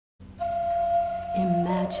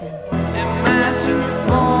Imagine. Imagine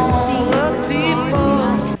all the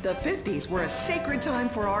people. The 50s were a sacred time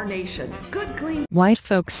for our nation. Good, clean, White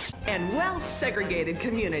folks. and well-segregated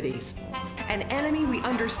communities. An enemy we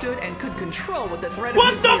understood and could control with the threat of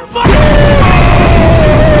nuclear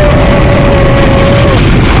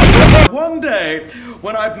One day,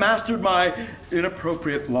 when I've mastered my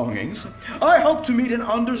inappropriate longings, I hope to meet an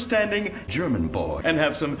understanding German boy and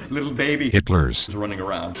have some little baby Hitlers running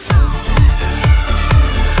around.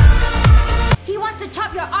 He wants to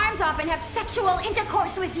chop your arms off and have sexual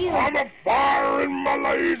intercourse with you. I'm a fire in my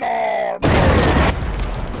laser!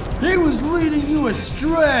 He was leading you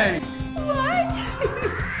astray! What?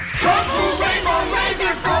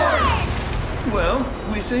 Well,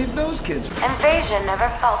 we saved those kids. Invasion never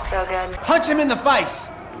felt so good. Punch him in the face!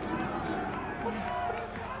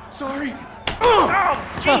 Sorry. Oh,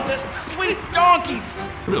 Jesus, sweet donkeys!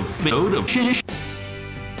 a field of shish.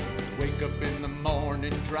 Wake up in the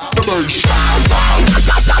morning, drop.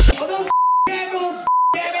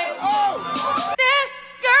 This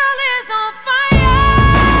girl is on fire.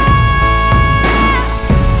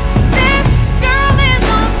 This girl is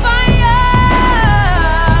on fire.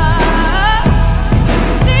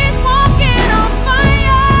 She's walking on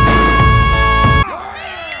fire.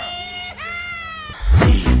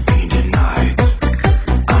 Deep in the night,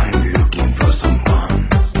 I'm looking for some fun.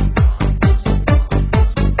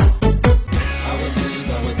 I would leave.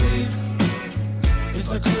 If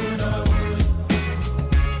I could, I would.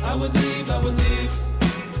 I would leave.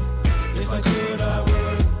 If I could, I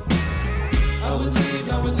would. I would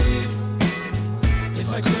leave. If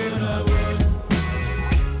I could, I would.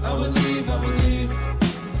 I would leave.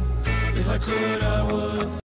 If I could, I would.